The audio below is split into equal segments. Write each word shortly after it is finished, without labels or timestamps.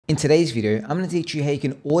In today's video, I'm going to teach you how you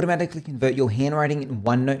can automatically convert your handwriting in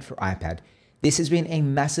OneNote for iPad. This has been a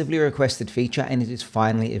massively requested feature and it is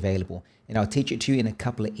finally available, and I'll teach it to you in a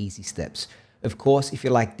couple of easy steps. Of course, if you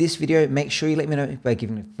like this video, make sure you let me know by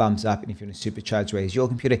giving it a thumbs up, and if you want to supercharge raise your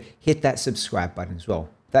computer, hit that subscribe button as well.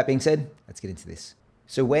 That being said, let's get into this.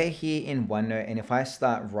 So we're here in OneNote, and if I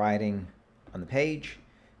start writing on the page,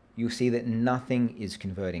 you'll see that nothing is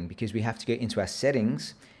converting because we have to go into our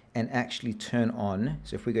settings and actually turn on.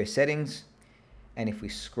 So if we go settings, and if we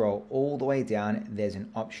scroll all the way down, there's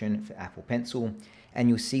an option for Apple Pencil, and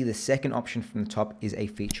you'll see the second option from the top is a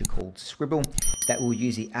feature called Scribble that will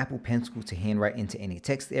use the Apple Pencil to handwrite into any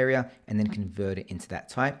text area and then convert it into that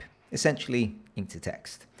type, essentially ink to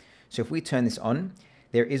text. So if we turn this on,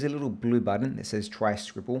 there is a little blue button that says try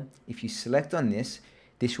Scribble. If you select on this,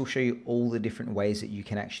 this will show you all the different ways that you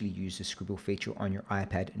can actually use the Scribble feature on your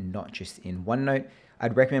iPad, not just in OneNote.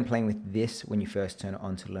 I'd recommend playing with this when you first turn it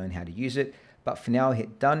on to learn how to use it. But for now,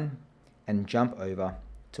 hit done and jump over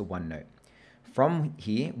to OneNote. From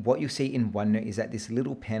here, what you'll see in OneNote is that this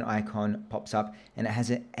little pen icon pops up and it has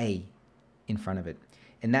an A in front of it.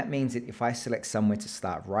 And that means that if I select somewhere to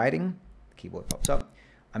start writing, the keyboard pops up.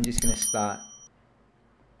 I'm just going to start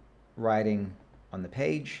writing on the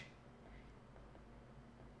page.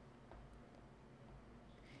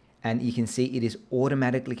 And you can see it is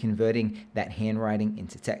automatically converting that handwriting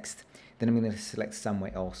into text. Then I'm going to select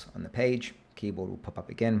somewhere else on the page. Keyboard will pop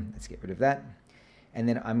up again. Let's get rid of that. And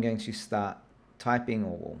then I'm going to start typing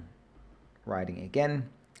or writing again.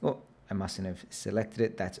 Oh, I mustn't have selected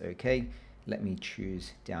it. That's okay. Let me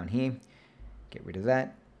choose down here. Get rid of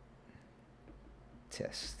that.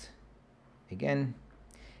 Test again.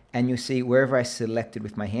 And you'll see wherever I selected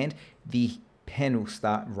with my hand, the pen will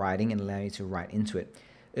start writing and allow you to write into it.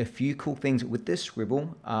 A few cool things with this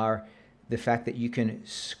Scribble are the fact that you can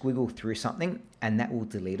squiggle through something and that will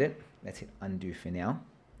delete it. Let's hit undo for now.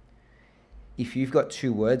 If you've got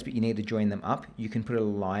two words but you need to join them up, you can put a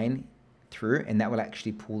line through and that will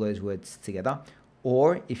actually pull those words together.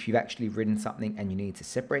 Or if you've actually written something and you need to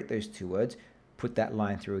separate those two words, put that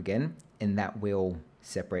line through again and that will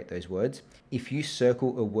separate those words. If you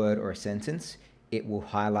circle a word or a sentence, it will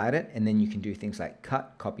highlight it, and then you can do things like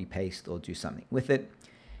cut, copy, paste, or do something with it.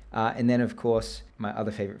 And then of course, my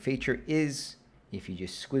other favorite feature is if you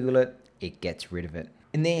just squiggle it, it gets rid of it.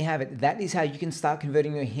 And there you have it. That is how you can start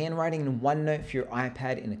converting your handwriting in OneNote for your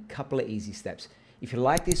iPad in a couple of easy steps. If you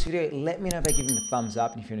like this video, let me know by giving it a thumbs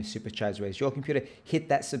up. And if you want to supercharge raise your computer, hit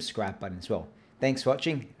that subscribe button as well. Thanks for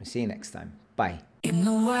watching. I'll see you next time. Bye. In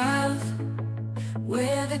the wild,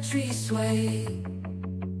 where the trees sway,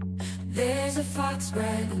 there's a fox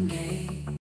riding gay.